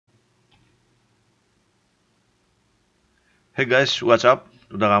Hey guys, what's up?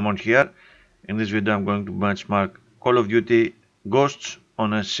 Ramon here. In this video I'm going to benchmark Call of Duty Ghosts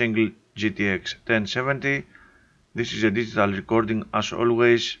on a single GTX 1070. This is a digital recording as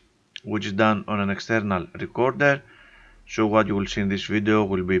always, which is done on an external recorder. So what you will see in this video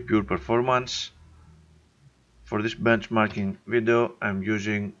will be pure performance. For this benchmarking video I'm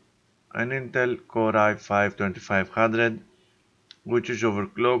using an Intel Core i5 2500, which is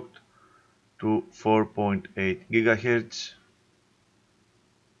overclocked to 4.8 GHz.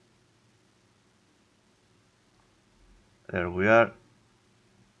 There we are.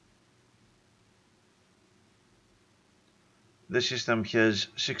 The system has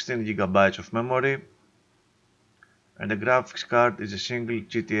 16 GB of memory, and the graphics card is a single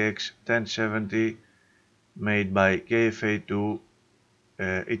GTX 1070 made by KFA2.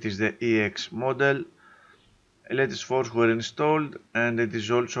 It is the EX model. Latest forks were installed, and it is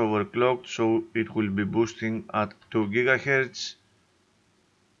also overclocked, so it will be boosting at 2 GHz.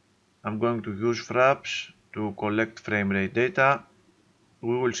 I'm going to use fraps to collect frame rate data.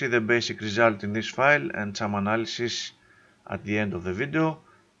 We will see the basic result in this file and some analysis at the end of the video.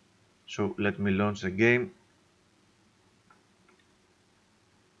 So let me launch the game.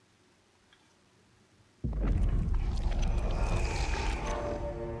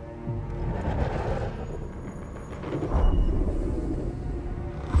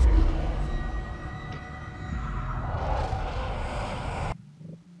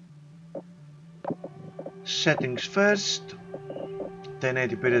 Settings first,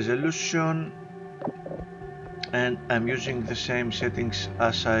 1080p resolution, and I'm using the same settings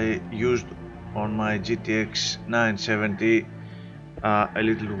as I used on my GTX 970 a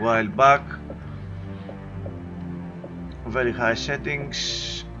little while back. Very high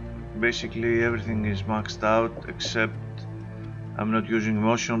settings, basically everything is maxed out except I'm not using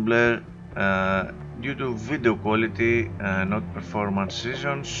motion blur due to video quality, not performance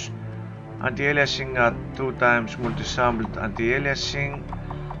reasons. Anti-aliasing at 2x multi-sampled anti-aliasing.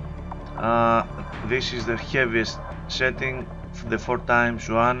 This is the heaviest setting, the 4x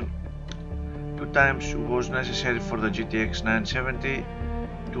one. 2x was necessary for the GTX 970.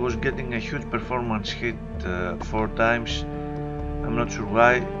 It was getting a huge performance hit 4x. I'm not sure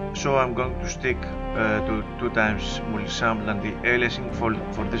why, so I'm going to stick to 2x multi-sampled anti-aliasing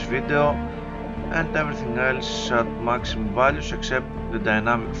for this video, and everything else at maximum values except the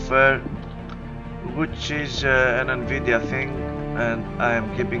dynamic fare, which is an NVIDIA thing, and I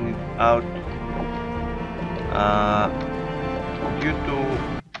am keeping it out due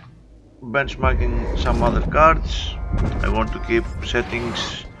to benchmarking some other cards. I want to keep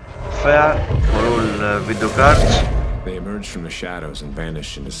settings fair for all video cards. They emerged from the shadows and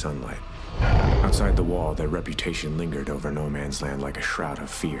vanished into sunlight. Outside the wall, their reputation lingered over no man's land like a shroud of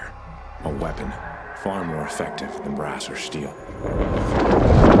fear. A weapon far more effective than brass or steel.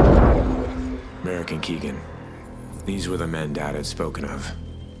 Merrick and Keegan. These were the men Dad had spoken of.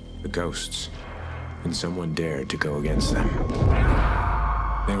 The ghosts. And someone dared to go against them.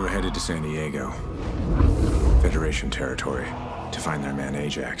 They were headed to San Diego, Federation territory, to find their man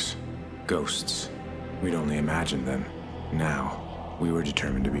Ajax. Ghosts. We'd only imagined them. Now, we were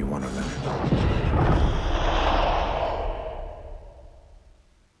determined to be one of them.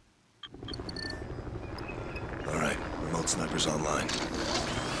 All right, remote sniper's online.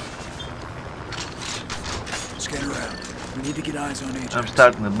 Scan around. We need to get eyes on Ajax. I'm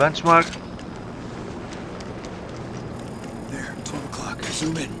starting the benchmark. There, 12 o'clock.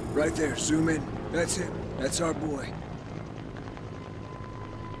 Zoom in. Right there, zoom in. That's it. That's our boy.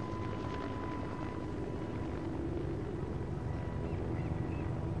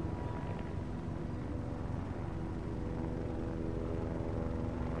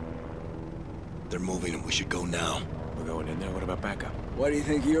 They're moving and we should go now. We're going in there? What about backup? Why do you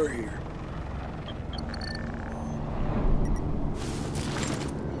think you're here?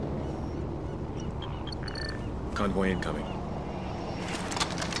 Convoy incoming.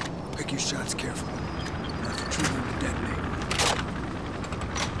 Pick your shots carefully. Not to trigger them to detonate.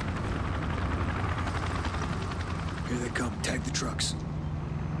 Here they come. Tag the trucks.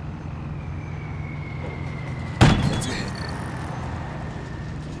 That's a hit.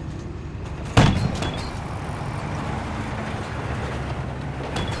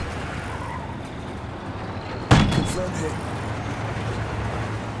 Confirm hit.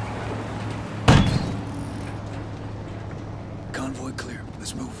 Convoy clear.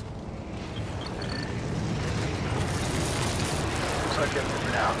 Let's move. Looks like they're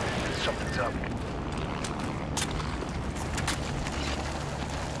moving out. Something's up.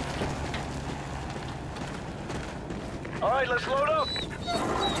 All right, let's load up.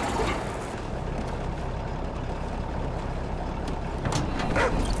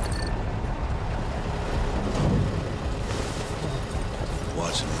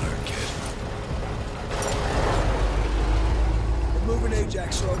 moving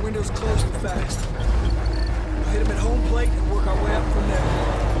Ajax so our window's closing fast. We'll hit him at home plate and work our way up from there.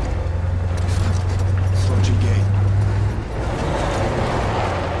 Approaching gate.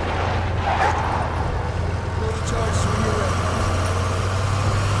 Load the charges when you're ready.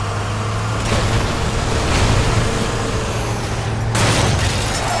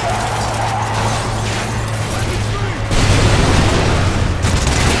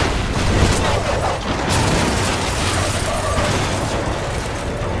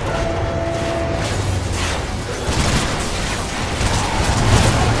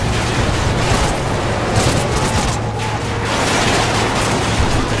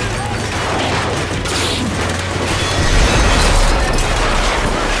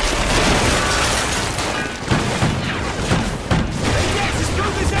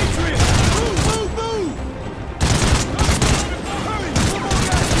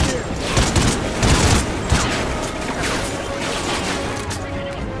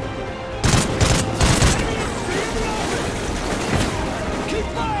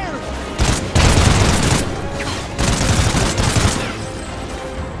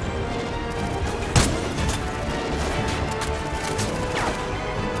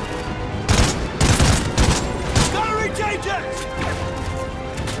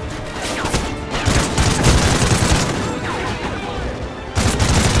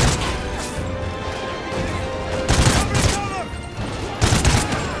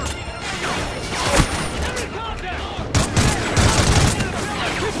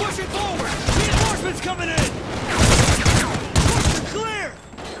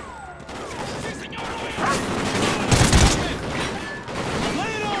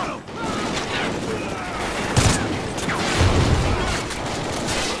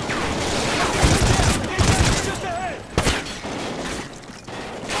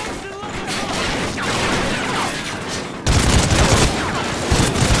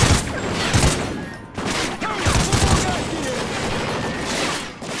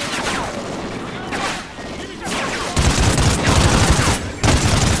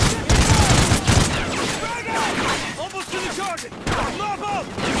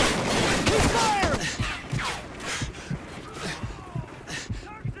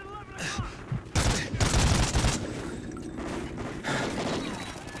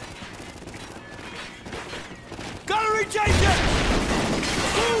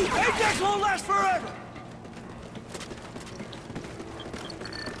 Won't last forever!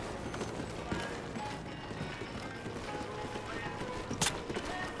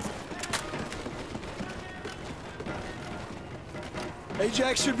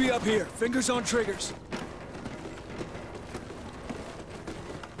 Ajax should be up here. Fingers on triggers.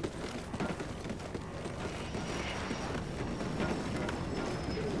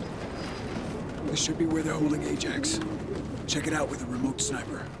 This should be where they're holding Ajax. Check it out with a remote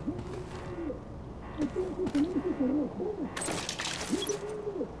sniper.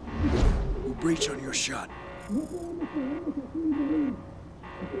 We'll breach on your shot.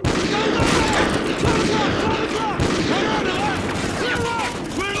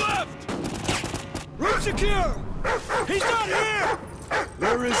 Clear left! Route secure! He's not here!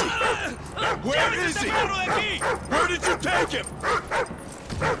 Where is he? Where is he? Where did you take him?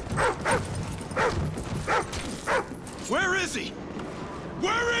 Where is he?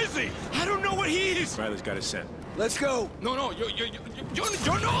 Where is he? I don't know what he is. Riley's got his scent. Let's go. No, you're no.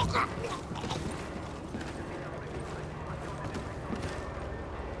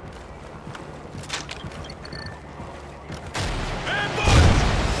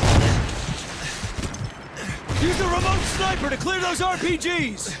 Use the remote sniper to clear those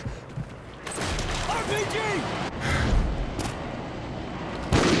RPGs! RPG!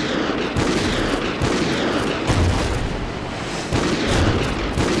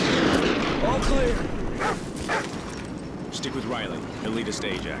 All clear. Stick with Riley. He'll lead us to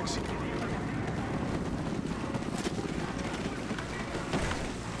Ajax.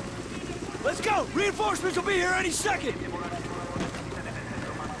 Let's go! Reinforcements will be here any second!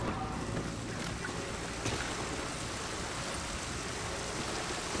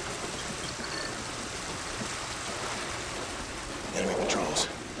 Enemy patrols.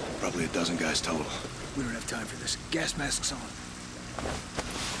 Probably a dozen guys total. We don't have time for this. Gas masks on.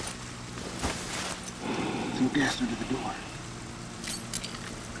 Throw gas under the door.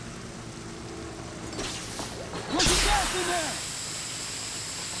 Put some gas in there!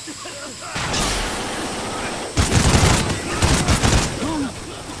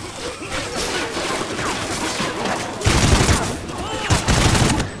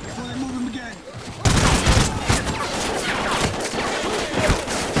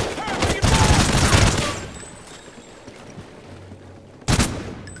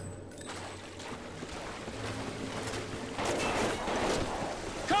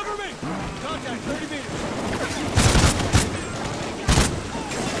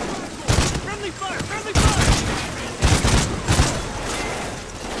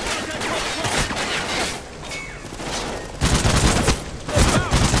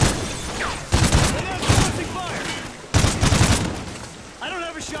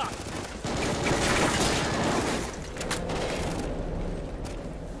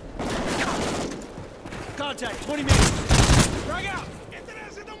 contact. 20 meters. Drag out. Take it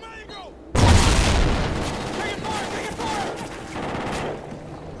fire. Take it fire.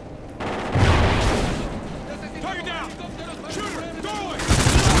 Target down. Shooter. Doorway.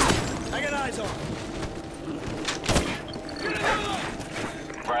 I got eyes on.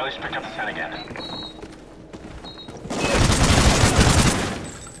 Riley's picked up the 10 again.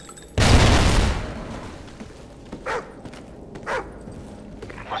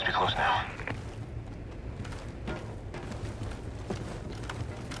 Must be close now.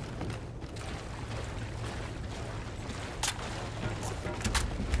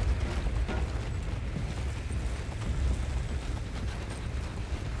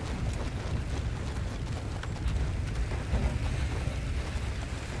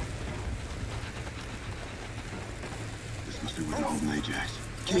 We're holding Ajax.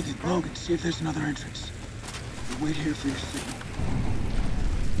 Keegan, Logan, see if there's another entrance. We'll wait here for your signal.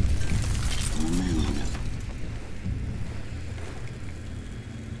 On me, Logan.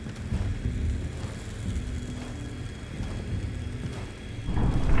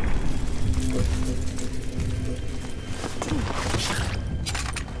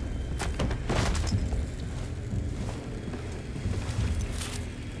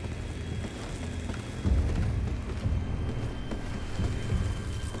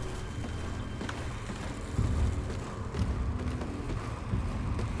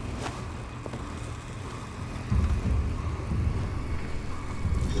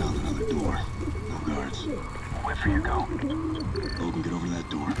 Door. No guards. Wait for you, go. Logan, get over that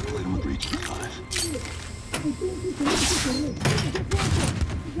door. Light him with reach in 5.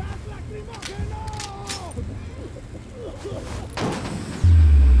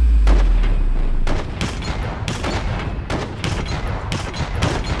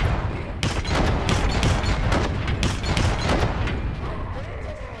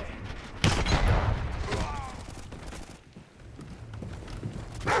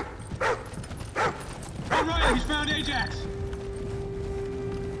 He's found Ajax!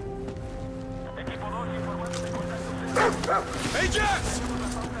 Ajax!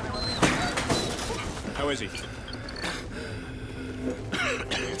 How is he?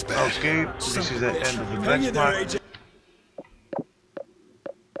 Okay, this is the end of the benchmark.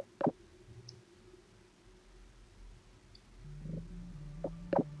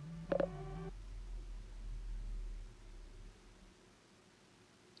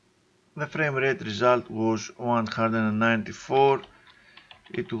 The frame rate result was 194.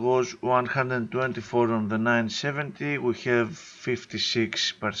 It was 124 on the 970. We have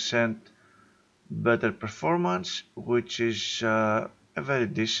 56% better performance, which is a very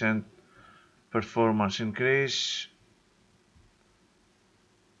decent performance increase.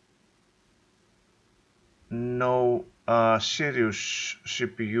 No serious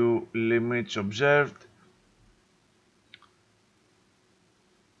CPU limits observed.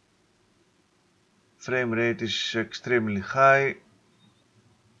 Frame rate is extremely high,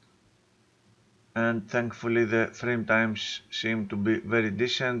 and thankfully the frame times seem to be very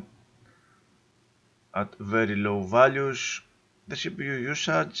decent at very low values. The CPU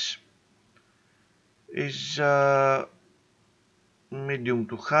usage is medium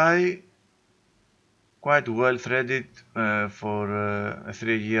to high, quite well threaded for a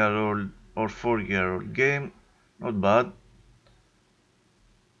 3-year-old or 4-year-old game, not bad.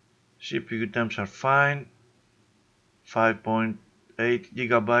 CPU temps are fine, 5.8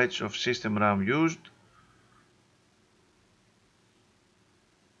 GB of system RAM used.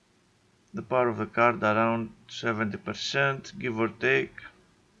 The power of the card around 70%, give or take.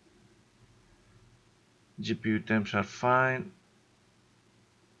 GPU temps are fine,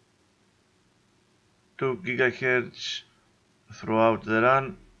 2 GHz throughout the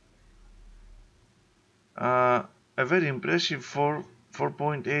run. A very impressive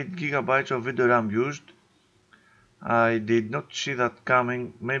 4.8 GB of video RAM used. I did not see that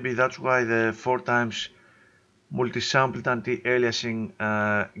coming. Maybe that's why the 4x multi-sampled anti-aliasing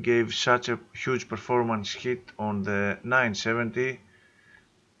gave such a huge performance hit on the 970.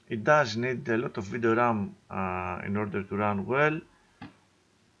 It does need a lot of video RAM in order to run well.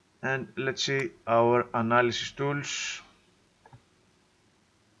 And let's see our analysis tools.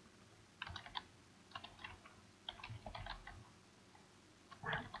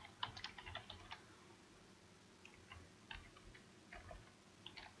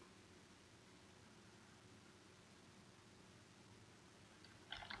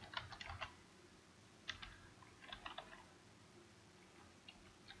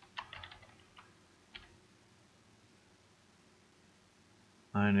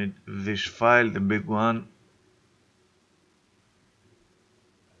 I need this file, the big one.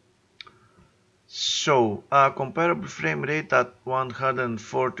 So, comparable frame rate at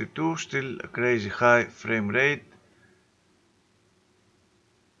 142, still a crazy high frame rate.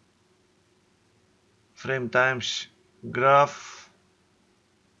 Frame times graph,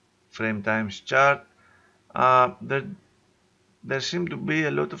 frame times chart. There seem to be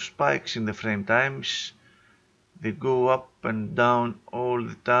a lot of spikes in the frame times. They go up and down all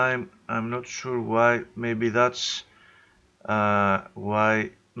the time. I'm not sure why. Maybe that's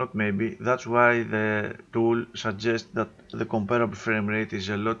not maybe, that's why the tool suggests that the comparable frame rate is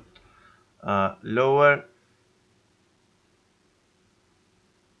a lot lower.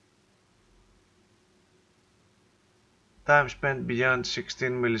 Time spent beyond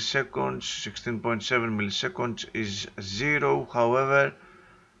 16 milliseconds, 16.7 milliseconds is 0. However,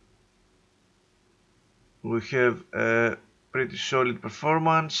 we have a pretty solid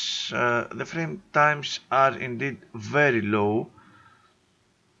performance. The frame times are indeed very low.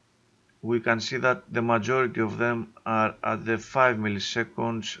 We can see that the majority of them are at the 5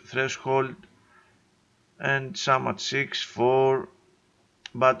 milliseconds threshold and some at 6, 4,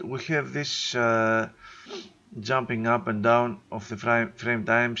 but we have this jumping up and down of the frame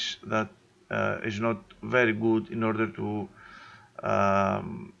times that is not very good in order to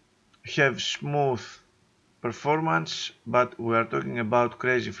have smooth performance, but we are talking about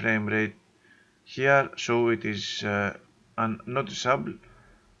crazy frame rate here, so it is unnoticeable.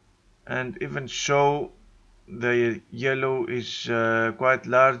 And even so, the yellow is quite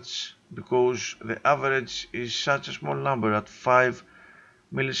large because the average is such a small number at 5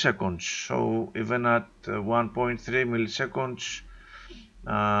 milliseconds. So even at 1.3 milliseconds,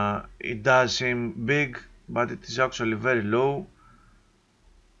 it does seem big, but it is actually very low.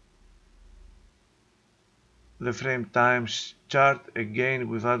 The frame times chart, again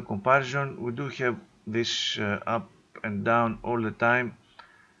without comparison, we do have this up and down all the time,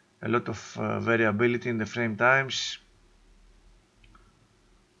 a lot of variability in the frame times.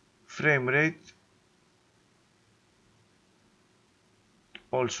 Frame rate,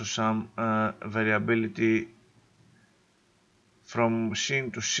 also some variability from scene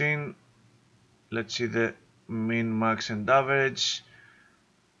to scene. Let's see the min, max and average,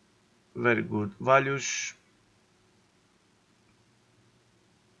 very good values.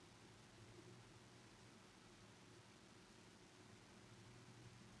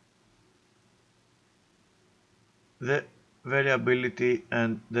 The variability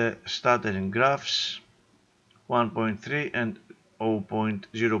and the stuttering graphs, 1.3 and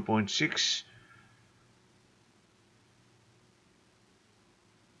 0.6.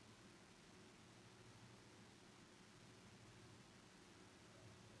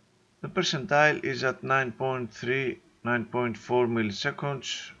 The percentile is at 9.3, 9.4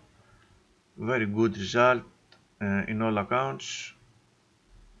 milliseconds. Very good result in all accounts.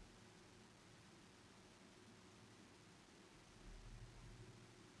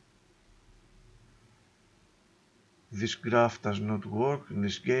 This graph does not work in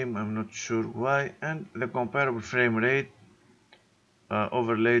this game, I'm not sure why, and the comparable frame rate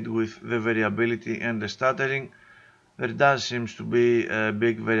overlaid with the variability and the stuttering. There does seems to be a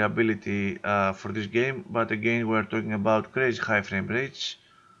big variability for this game, but again we are talking about crazy high frame rates,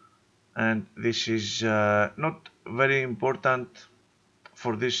 and this is not very important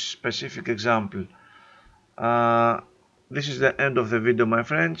for this specific example. This is the end of the video, my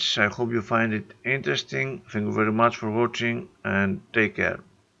friends. I hope you find it interesting. Thank you very much for watching and take care.